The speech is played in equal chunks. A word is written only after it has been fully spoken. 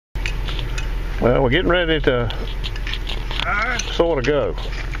Well, we're getting ready to sort of go.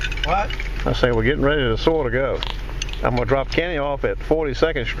 What? I say we're getting ready to sort of go. I'm going to drop Kenny off at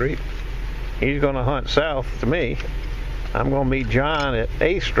 42nd Street. He's going to hunt south to me. I'm going to meet John at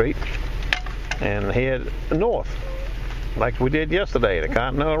 8th Street and head north like we did yesterday, the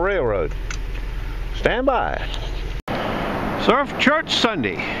Continental Railroad. Stand by. Surf Church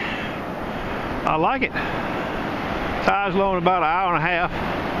Sunday. I like it. Tide's low in about an hour and a half.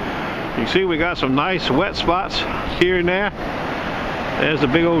 You can see we got some nice wet spots here and there. There's the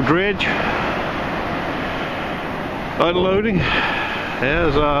big old dredge unloading.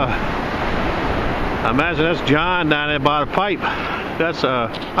 There's I imagine that's John down there by the pipe. That's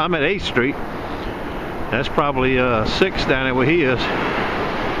I'm at 8th Street. That's probably 6 down there where he is.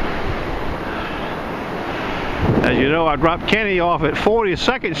 As you know, I dropped Kenny off at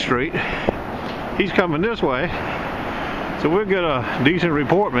 42nd Street. He's coming this way. So we'll get a decent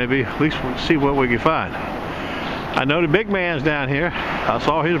report, maybe. At least we'll see what we can find. I know the big man's down here. I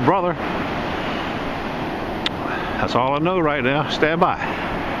saw his brother. That's all I know right now. Stand by.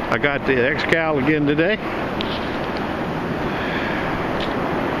 I got the X-Cal again today.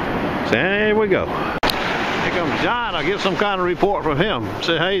 So there we go. Here comes John. I'll get some kind of report from him.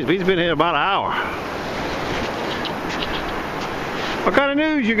 Say, hey, he's been here about an hour. What kind of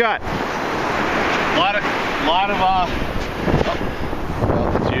news you got? A lot of well,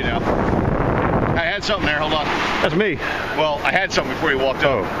 it's you now. I had something there, hold on. That's me. Well, I had something before you walked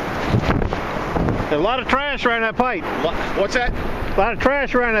over. There's a lot of trash around that pipe. What's that? A lot of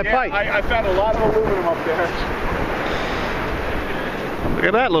trash around that pipe. I found a lot of aluminum up there. Look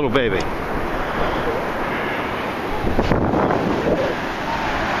at that little baby.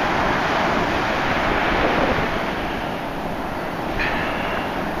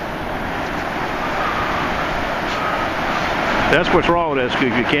 That's what's wrong with that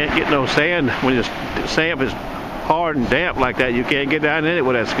scoop. You can't get no sand. When the sand is hard and damp like that, you can't get down in it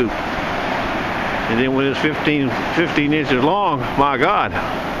with that scoop. And then when it's 15 inches long, my God.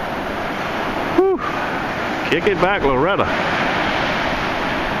 Whew. Kick it back, Loretta.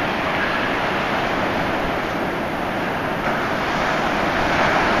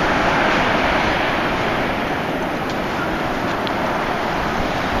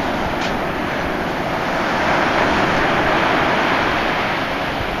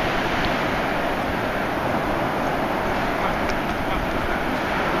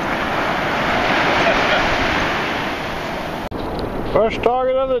 First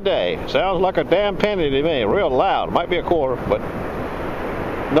target of the day. Sounds like a damn penny to me. Real loud. Might be a quarter, but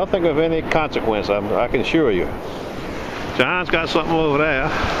nothing of any consequence, I can assure you. John's got something over there.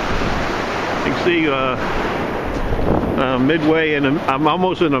 You can see midway in I'm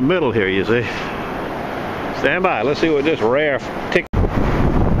almost in the middle here, you see. Stand by. Let's see what this rare ticket.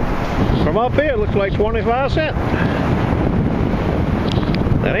 From up here, it looks like 25 cents.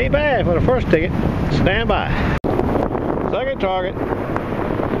 That ain't bad for the first ticket. Stand by. Second target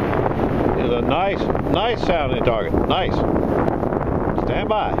is a nice sounding target. Nice. Stand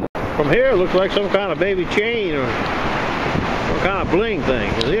by. From here, it looks like some kind of baby chain or some kind of bling thing.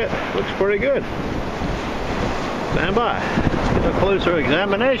 Is it? Looks pretty good. Stand by. Get a closer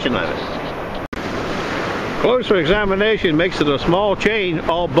examination of it. Closer examination makes it a small chain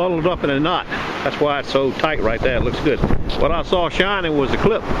all bundled up in a knot. That's why it's so tight right there. It looks good. What I saw shining was the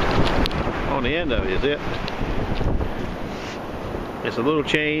clip on the end of it. Is it? It's a little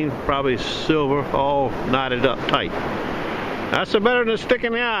chain, probably silver, all knotted up tight. That's better than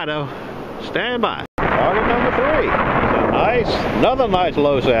sticking the eye, though. Stand by. Target number 3. Another nice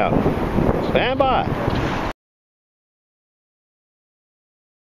low sound. Stand by.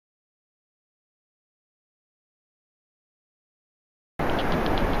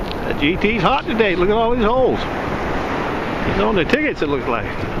 That GT's hot today. Look at all these holes. He's on the tickets, it looks like.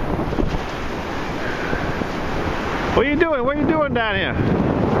 What are you doing? What are you doing down here?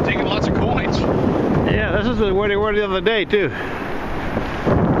 Taking lots of coins. Yeah, this is where they were the other day too.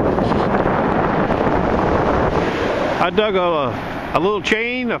 I dug a little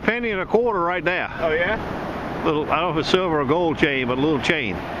chain, a penny and a quarter right there. Oh yeah? Little, I don't know if it's silver or gold chain, but a little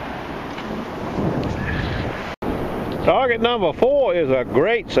chain. Target number 4 is a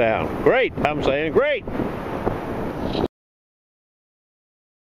great sound. Great, I'm saying great.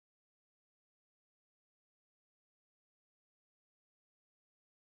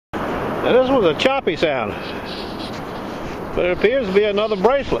 Now this was a choppy sound, but it appears to be another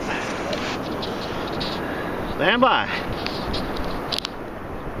bracelet. Stand by.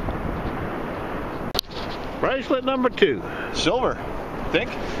 Bracelet number 2. Silver, think?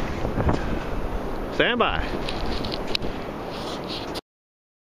 Stand by.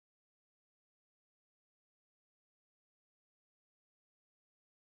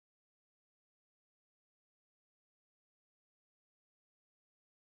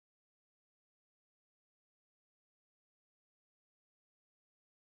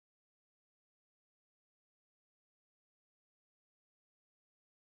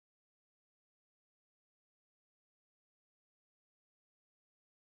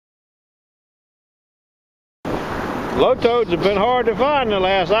 Low toads have been hard to find in the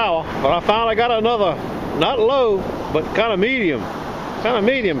last hour, but I finally got another, not low, but kind of medium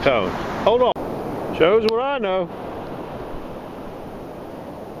tone. Hold on. Shows what I know.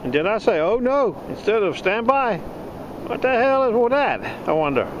 And did I say, oh no, instead of stand by? What the hell is with that, I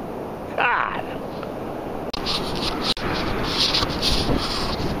wonder? God.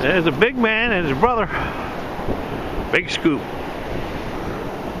 There's a big man and his brother. Big scoop.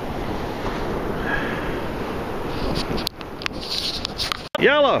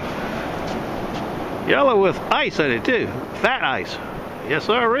 Yellow. Yellow with ice in it too. Fat ice. Yes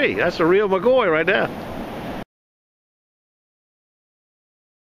sirree. That's a real McCoy right there.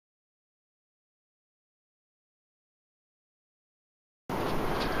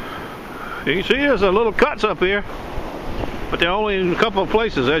 You can see there's a little cuts up here, but they're only in a couple of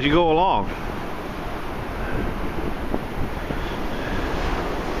places as you go along.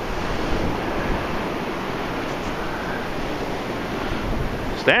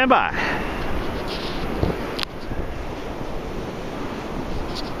 Stand by.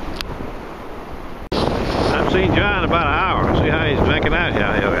 I've seen John in about an hour. See how he's drinking out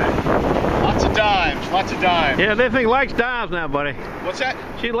here. Lots of dimes, lots of dimes. Yeah, they think likes dimes now, buddy. What's that?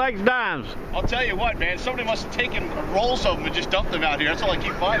 She likes dimes. I'll tell you what, man. Somebody must have taken rolls of them and just dumped them out here. That's all I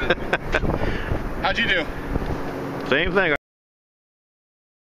keep finding. How'd you do? Same thing.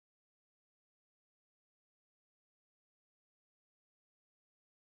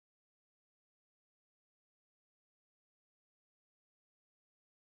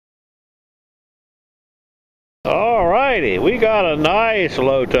 Alrighty, we got a nice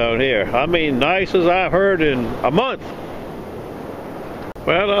low tone here. I mean, nice as I've heard in a month.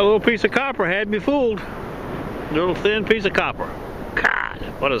 Well, that little piece of copper had me fooled. A little thin piece of copper. God,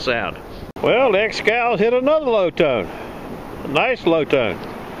 what a sound. Well, the X-Scal's hit another low tone. A nice low tone.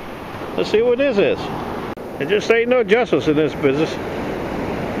 Let's see what this is. There just ain't no justice in this business.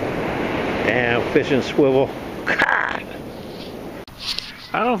 Damn fishing swivel. God.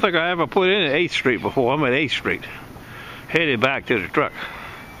 I don't think I ever put in at 8th Street before. I'm at 8th Street. Headed back to the truck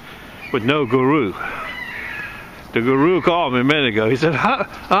with no guru. The guru called me a minute ago. He said,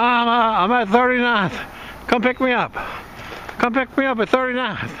 I'm at 39th. Come pick me up. Come pick me up at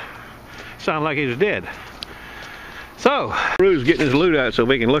 39th. Sounded like he was dead. So, guru's getting his loot out so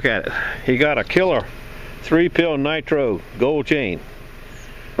we can look at it. He got a killer 3-pill nitro gold chain.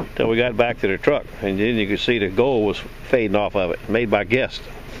 Till we got back to the truck, and then you could see the gold was fading off of it, made by Guest.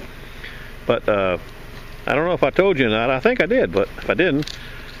 But I don't know if I told you or not. I think I did, but if I didn't,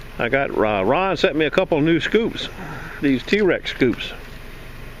 I got Ron sent me a couple of new scoops, these T-Rex scoops,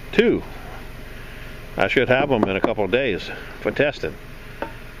 2. I should have them in a couple of days for testing.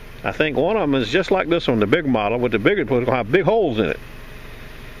 I think one of them is just like this one, the big model, with the bigger one, gonna have big holes in it.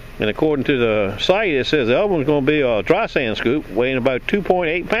 And according to the site, it says the other one's going to be a dry sand scoop weighing about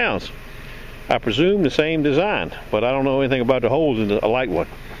 2.8 pounds. I presume the same design, but I don't know anything about the holes in the light one.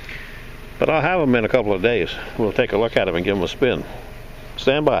 But I'll have them in a couple of days. We'll take a look at them and give them a spin.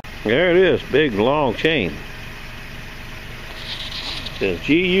 Stand by. There it is, big long chain. It says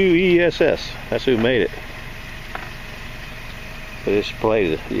G-U-E-S-S. That's who made it. This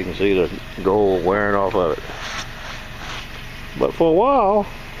plate, you can see the gold wearing off of it. But for a while,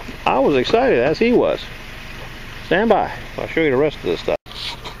 I was excited as he was. Stand by. I'll show you the rest of this stuff.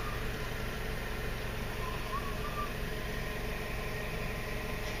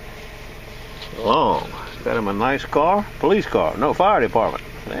 Long. Got him a nice car. Police car. No, fire department.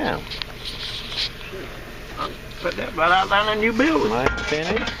 Damn. Put that right out down in the new building. Nice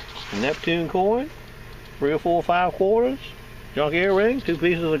penny. Neptune coin. 3 or 4 5 quarters. Junk earring. 2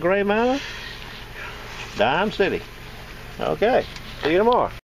 pieces of gray matter. Dime City. Okay. See you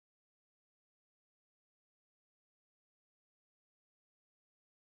tomorrow.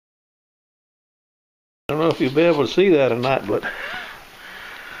 I don't know if you'll be able to see that or not, but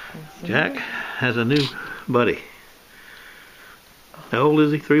Jack has a new buddy. How old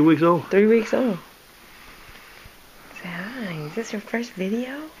is he? 3 weeks old? 3 weeks old. Say hi. Is this your first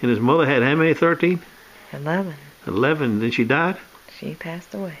video? And his mother had how many? 13? 11. 11. Then she died? She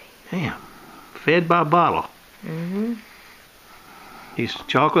passed away. Damn. Fed by bottle. Mm-hmm. He's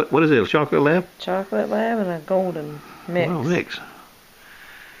chocolate. What is it? A chocolate lab? Chocolate lab and a golden mix. Well, mix.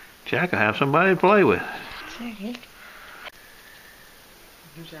 Jack will have somebody to play with. Check it.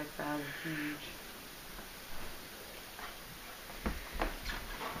 Jack found huge.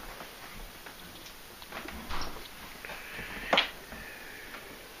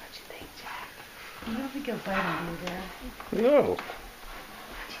 What you think, Jack? I don't think he'll bite him, do that. No.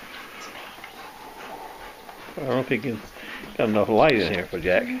 I don't think he's got enough light in here for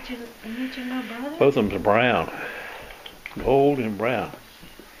Jack. You need your little brother? Both of them are brown. Gold and brown.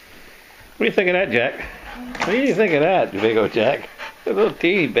 What do you think of that, Jack? What do you think of that, big old Jack? A little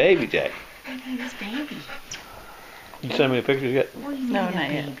teeny baby Jack. This baby. You send me a picture yet? What do you No, mean, not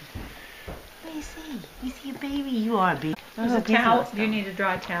a yet. baby? Let me see. You see a baby? You are a baby. There's a towel. Do you need a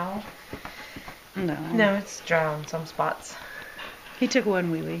dry towel? No. No, it's dry on some spots. He took one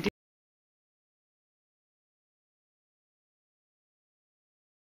wee wee.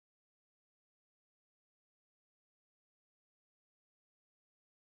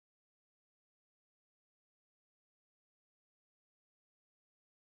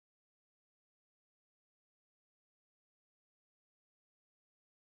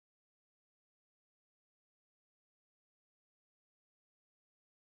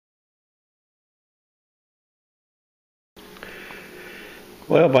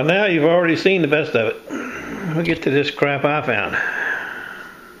 Well, by now you've already seen the best of it. We'll get to this crap I found.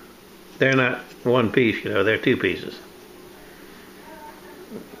 They're not one piece, you know, they're two pieces.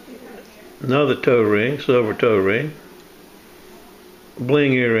 Another toe ring, silver toe ring.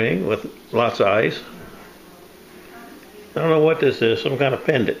 Bling earring with lots of ice. I don't know what this is, some kind of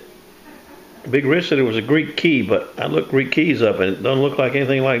pendant. Big Rich said it was a Greek key, but I looked Greek keys up and it doesn't look like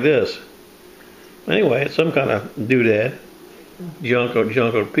anything like this. Anyway, it's some kind of doodad.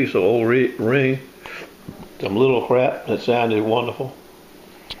 Junko piece of old ring. Some little crap that sounded wonderful.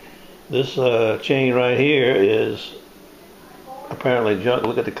 This chain right here is apparently junk.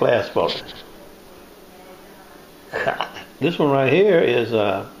 Look at the clasp on it. This one right here is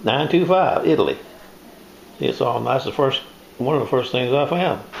 925, Italy. It's all nice. One of the first things I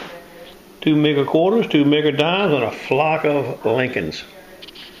found. 2 meager quarters, 2 meager dimes, and a flock of Lincolns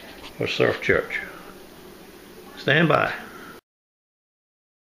for Surf Church. Stand by.